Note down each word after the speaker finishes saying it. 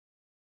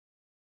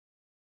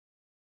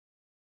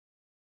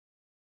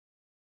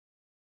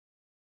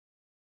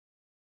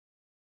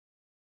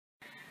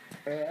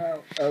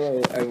Hello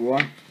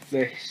everyone,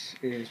 this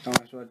is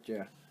Thomas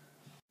Roger.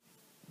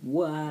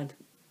 What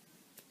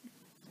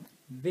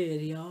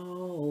video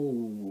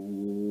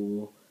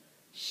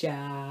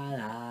shall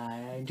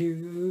I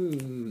do?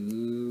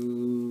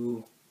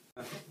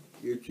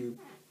 YouTube.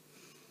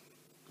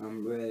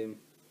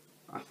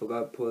 I forgot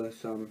to put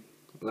this on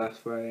last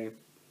Friday.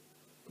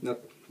 Not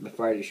the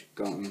Friday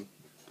gone.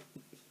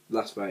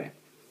 Last Friday.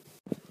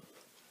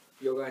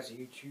 Yo guys,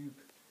 YouTube.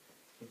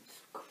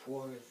 It's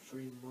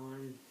 4:03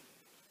 morning.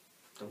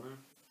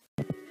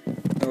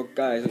 So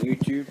guys on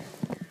YouTube,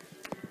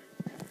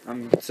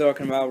 I'm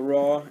talking about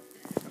Raw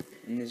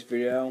in this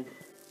video.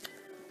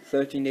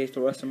 13 days to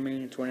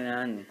WrestleMania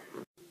 29.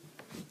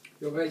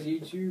 Yo guys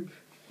YouTube,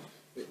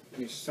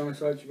 it's Summer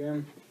Sludge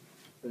again,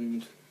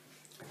 and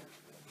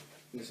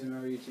this is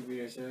another YouTube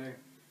video today.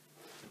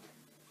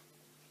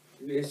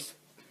 This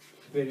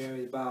video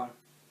is about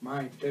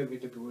my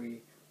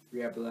WWE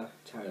Rebel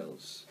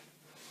titles.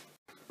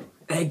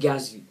 Hey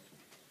guys.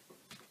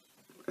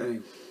 Hey.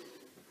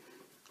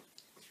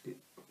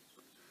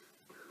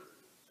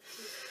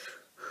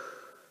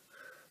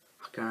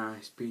 I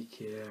can't speak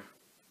here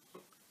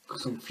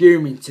because I'm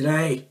fuming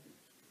today.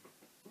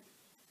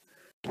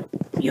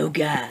 Yo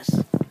guys,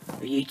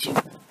 for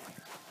YouTube,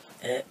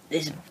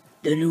 this is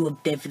the new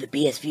update for the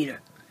PS Vita.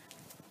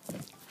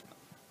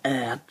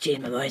 I've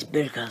changed my voice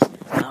better because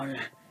I want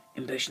to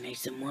impersonate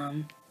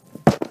someone.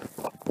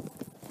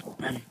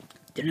 And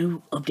the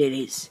new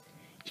update is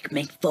you can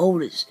make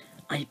folders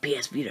on your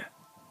PS Vita.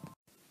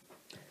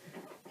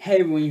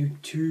 Hey everyone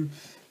YouTube,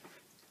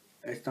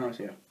 it's Thomas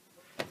here.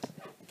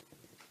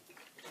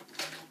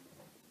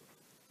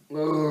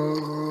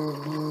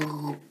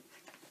 Oh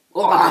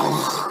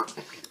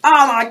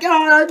my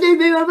god,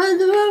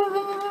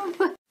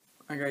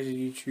 Hi guys on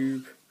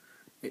YouTube,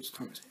 it's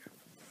Thomas here.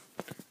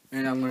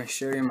 And I'm going to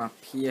show you my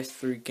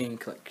PS3 game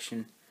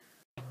collection.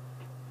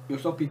 You'll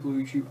stop people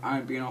on YouTube,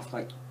 I've been off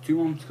like 2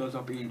 months because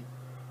I've been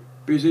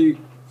busy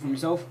for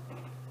myself.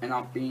 And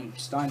I've been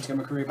starting to get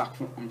my career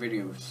back on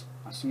videos.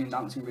 I'm singing and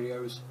dancing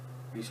videos,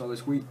 you saw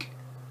this week.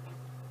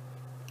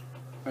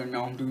 And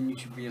now I'm doing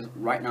YouTube videos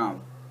right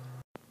now.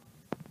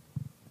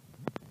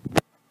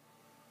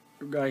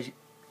 You guys,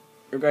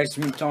 it's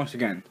me Thomas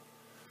again.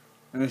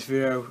 And this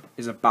video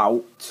is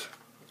about...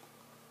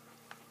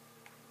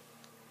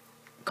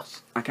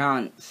 I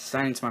can't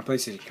sign into my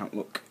PlayStation account,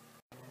 look.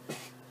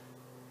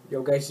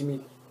 Yo guys, it's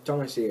me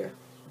Thomas here.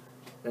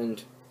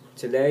 And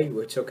today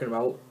we're talking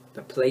about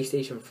the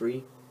PlayStation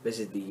 3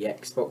 versus the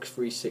Xbox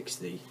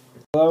 360.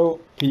 Hello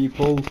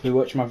people who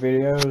watch my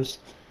videos.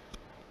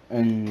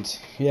 And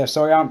yeah,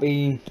 sorry I haven't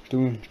been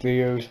doing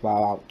videos for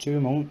about 2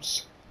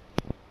 months.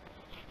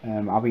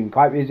 I've been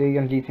quite busy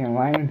on GTA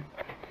Online.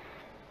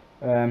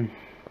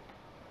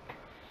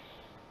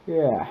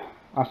 Yeah,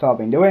 that's all I've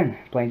been doing,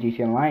 playing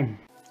GTA Online.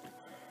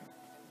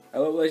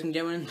 Hello ladies and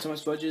gentlemen,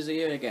 Thomas Rogers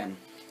here again.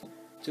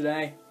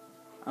 Today,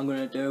 I'm going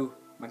to do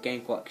my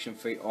game collection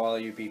for all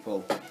of you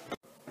people.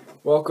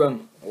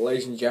 Welcome,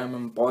 ladies and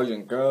gentlemen, boys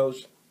and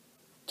girls,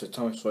 to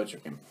Thomas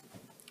Rogers again.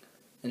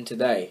 And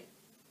today,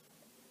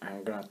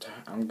 I'm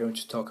going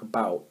to talk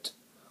about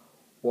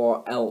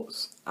what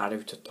else I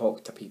do to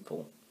talk to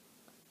people.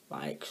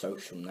 Like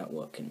social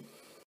networking.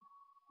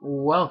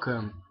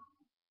 Welcome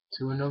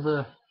to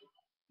another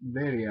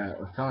video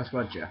of Thomas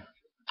Roger,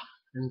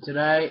 and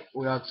today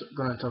we are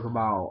going to talk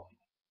about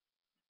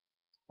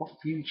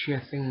what future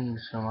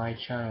things for my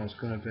channel is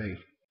going to be.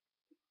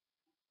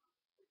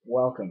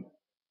 Welcome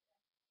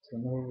to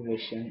another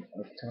edition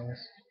of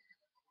Thomas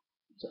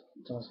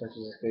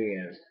Roger's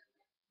videos.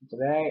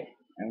 Today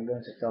I'm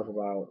going to talk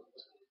about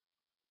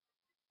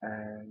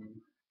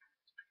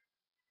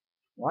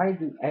why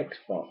do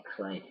Xbox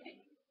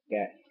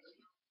get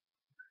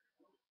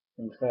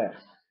things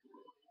first?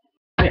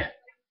 Yeah.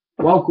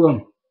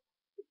 Welcome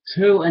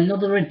to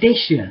another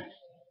edition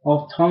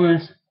of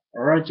Thomas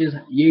Rogers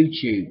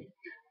YouTube.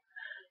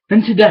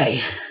 And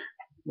today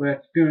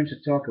we're going to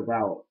talk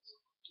about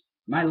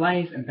my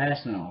life and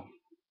personal.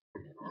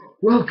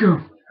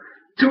 Welcome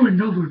to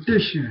another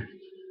edition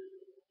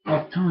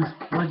of Thomas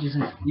Rogers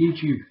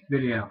YouTube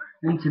video.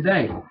 And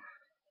today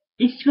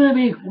it's going to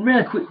be a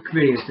really quick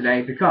video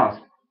today because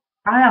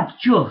I have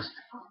just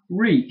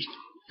reached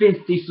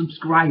 50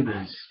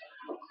 subscribers.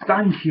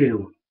 Thank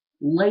you,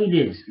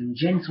 ladies and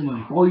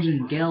gentlemen, boys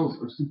and girls,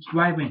 for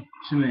subscribing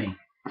to me.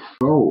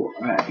 Oh,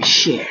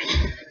 shit.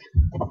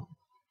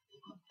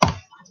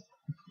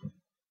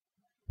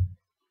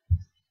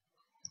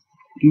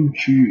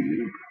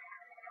 YouTube.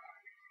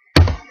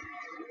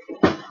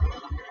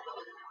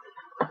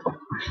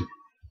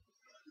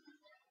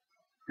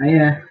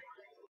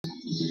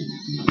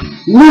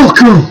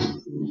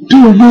 Welcome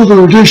to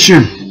another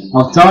edition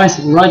of Thomas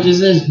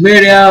Rogers'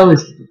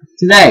 videos.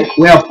 Today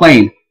we are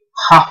playing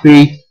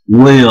Happy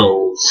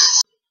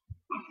Wheels.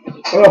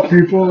 Hello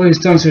people, it's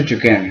Thomas Rogers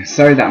again.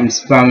 Sorry that I'm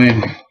spamming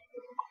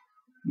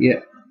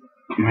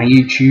my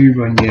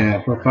YouTube and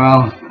your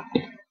profile.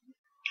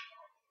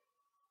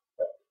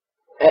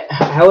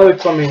 Hello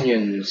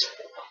Tominions.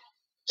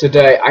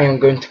 Today I am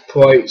going to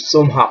play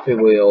some Happy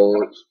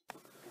Wheels.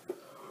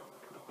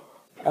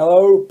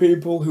 Hello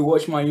people who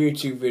watch my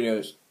YouTube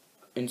videos,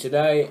 and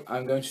today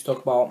I'm going to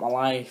talk about my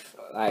life,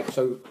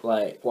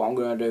 what I'm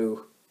going to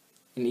do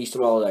in the Easter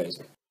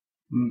holidays.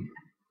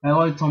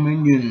 Hello Tom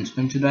Indians,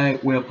 and today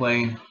we're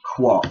playing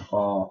QWOP,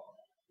 or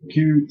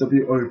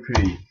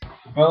QWOP.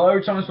 Hello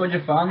Thomas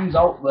Wedger fans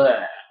out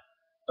there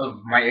of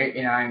my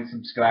 89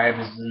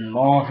 subscribers and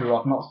more who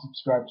have not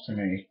subscribed to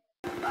me.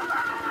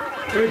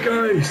 Hey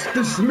guys,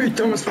 this is me,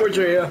 Thomas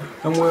Wedger here,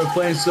 and we're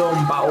playing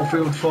some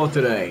Battlefield 4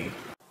 today.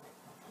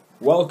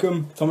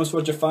 Welcome, Thomas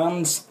Wedger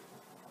fans,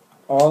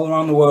 all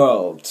around the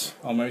world,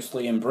 or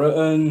mostly in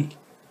Britain.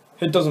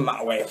 It doesn't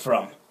matter where you're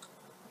from.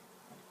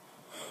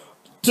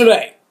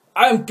 Today,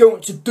 I'm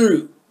going to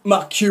do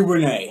my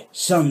Q&A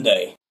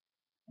Sunday.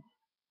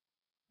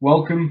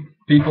 Welcome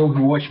people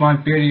who watch my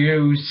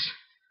videos.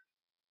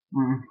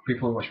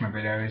 People who watch my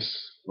videos,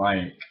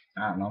 I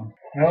don't know.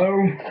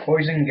 Hello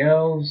boys and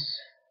girls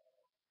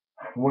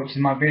who watch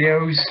my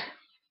videos.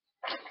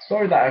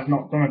 Sorry that I've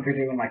not done a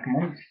video in like a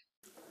month.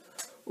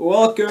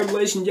 Welcome,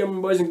 ladies and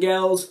gentlemen, boys and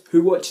girls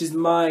who watches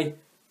my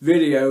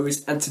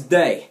videos, and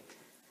today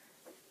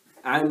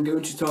I'm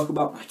going to talk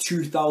about my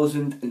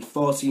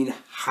 2014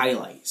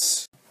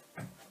 highlights.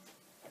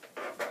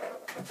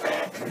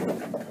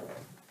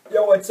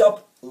 Yo, what's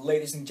up,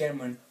 ladies and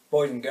gentlemen,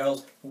 boys and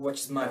girls who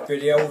watches my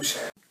videos?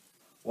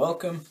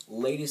 Welcome,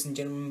 ladies and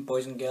gentlemen,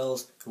 boys and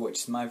girls who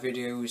watches my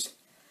videos.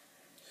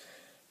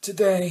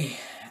 Today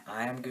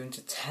I am going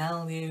to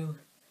tell you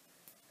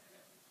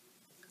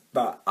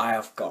that I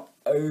have got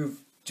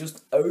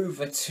just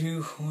over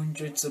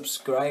 200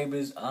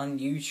 subscribers on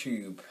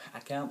YouTube. I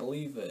can't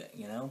believe it,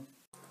 you know.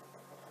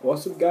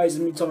 What's up guys,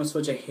 it's me Thomas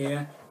Wedger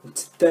here, and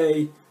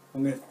today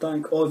I'm going to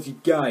thank all of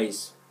you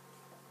guys.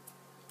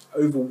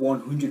 Over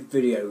 100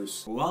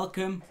 videos.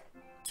 Welcome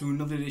to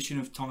another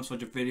edition of Thomas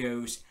Wedger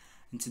videos,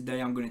 and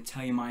today I'm going to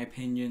tell you my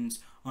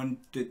opinions on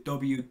the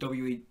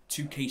WWE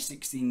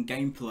 2K16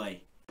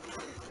 gameplay.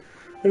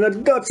 And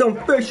I've got some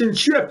fish and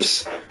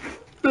chips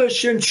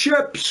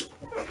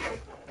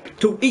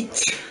to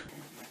eat.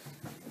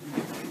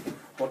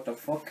 What the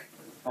fuck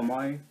am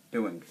I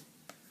doing?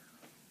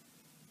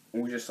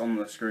 I'm just on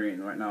the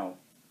screen right now.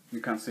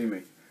 You can't see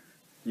me.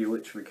 You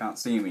literally can't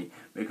see me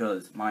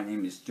because my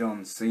name is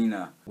John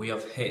Cena. We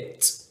have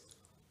hit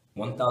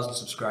 1,000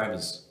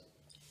 subscribers.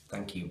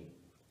 Thank you,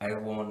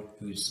 everyone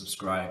who's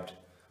subscribed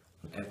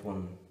and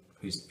everyone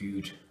who's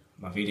viewed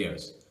my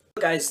videos.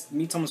 Hello guys,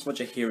 me Thomas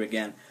Wedger here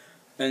again,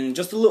 and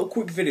just a little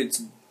quick video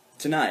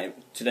tonight,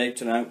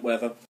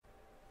 whatever.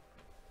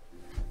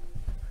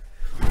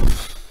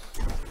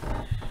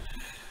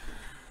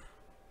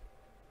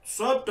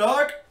 Sup,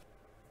 dog?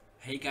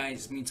 Hey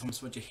guys, me Thomas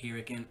Wedger here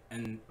again,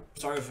 and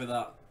sorry for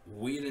that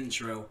weird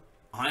intro.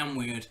 I am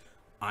weird,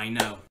 I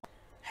know.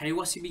 Hey,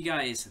 what's up you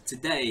guys?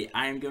 Today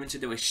I am going to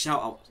do a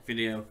shout out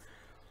video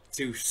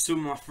to some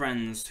of my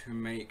friends who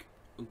make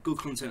good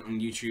content on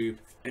YouTube,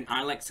 and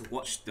I like to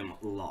watch them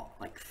a lot.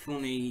 Like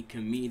funny,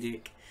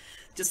 comedic,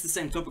 just the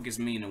same topic as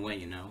me in a way,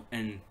 you know,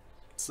 and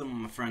some of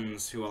my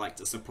friends who I like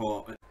to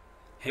support.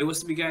 Hey,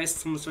 what's up you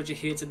guys? Thomas Wedger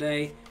here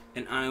today,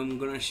 and I'm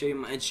going to show you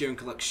my Ed Sheeran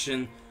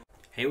collection.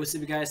 Hey, what's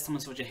up you guys?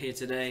 Thomas Wedger here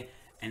today,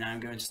 and I'm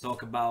going to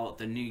talk about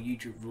the new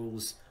YouTube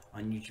rules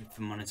on YouTube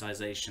for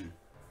monetization.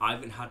 I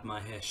haven't had my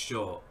hair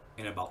short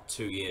in about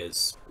 2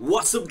 years.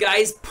 What's up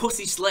guys?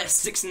 Pussy Slayer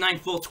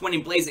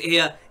 69420 Blazer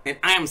here, and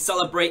I am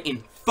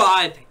celebrating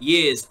 5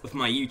 years of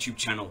my YouTube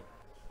channel.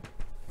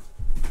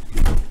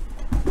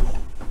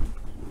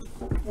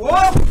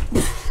 Whoa!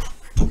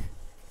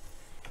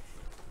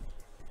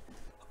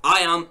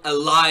 I am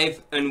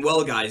alive and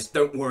well guys,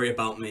 don't worry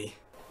about me.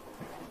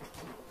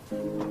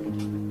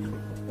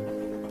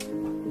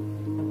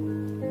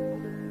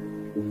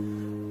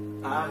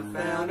 I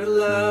found a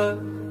love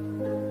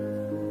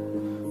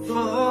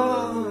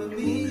for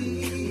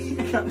me.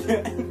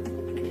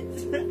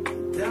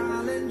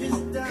 Darling,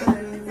 just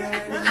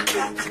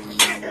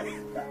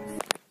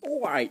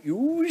alright,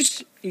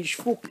 yous, it's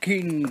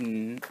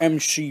fucking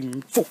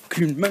MC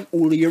fucking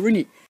mental here,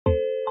 innit?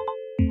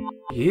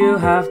 You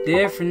have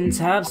different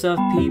types of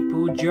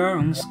people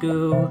during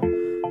school.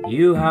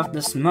 You have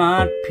the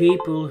smart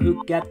people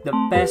who get the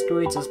best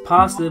grades as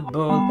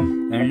possible,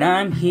 and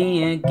I'm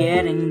here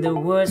getting the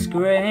worst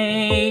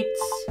grades.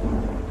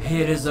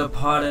 It is a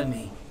part of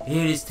me, it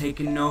is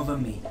taking over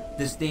me.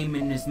 This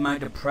demon is my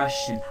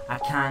depression. I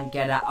can't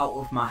get it out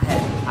of my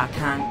head. I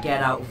can't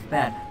get out of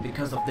bed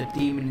because of the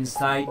demon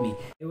inside me.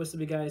 Hey, what's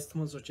up you guys,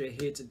 Thomas Wedger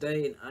here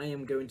today, and I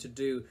am going to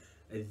do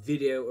a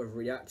video of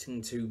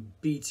reacting to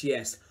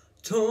BTS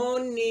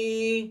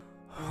Tony.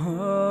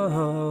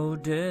 Oh,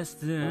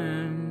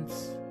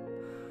 distance.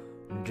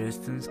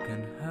 Distance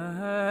can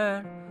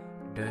hurt.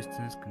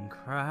 Distance can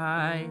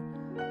cry.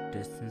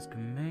 Distance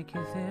can make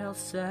you feel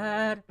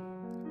sad.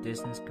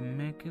 Distance can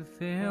make you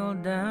feel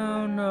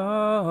down.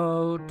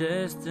 Oh,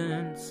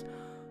 distance.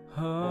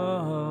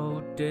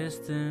 Oh,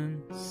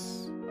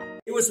 distance.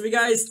 Hey, what's up, you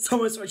guys?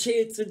 Thomas Watch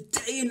here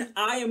today, and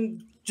I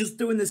am just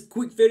doing this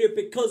quick video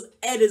because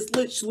Ed has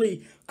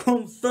literally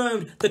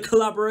confirmed the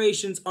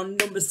collaborations on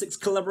number 6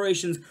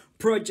 collaborations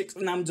projects,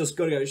 and I'm just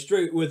gonna go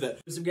straight with it.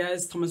 What's up,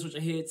 guys? Thomas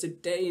Watch here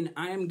today, and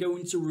I am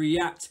going to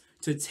react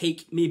to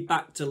Take Me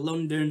Back to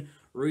London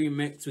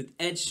remix with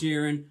Ed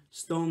Sheeran,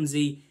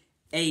 Stormzy,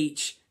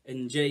 H,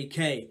 and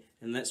JK,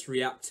 and let's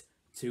react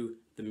to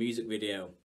the music video.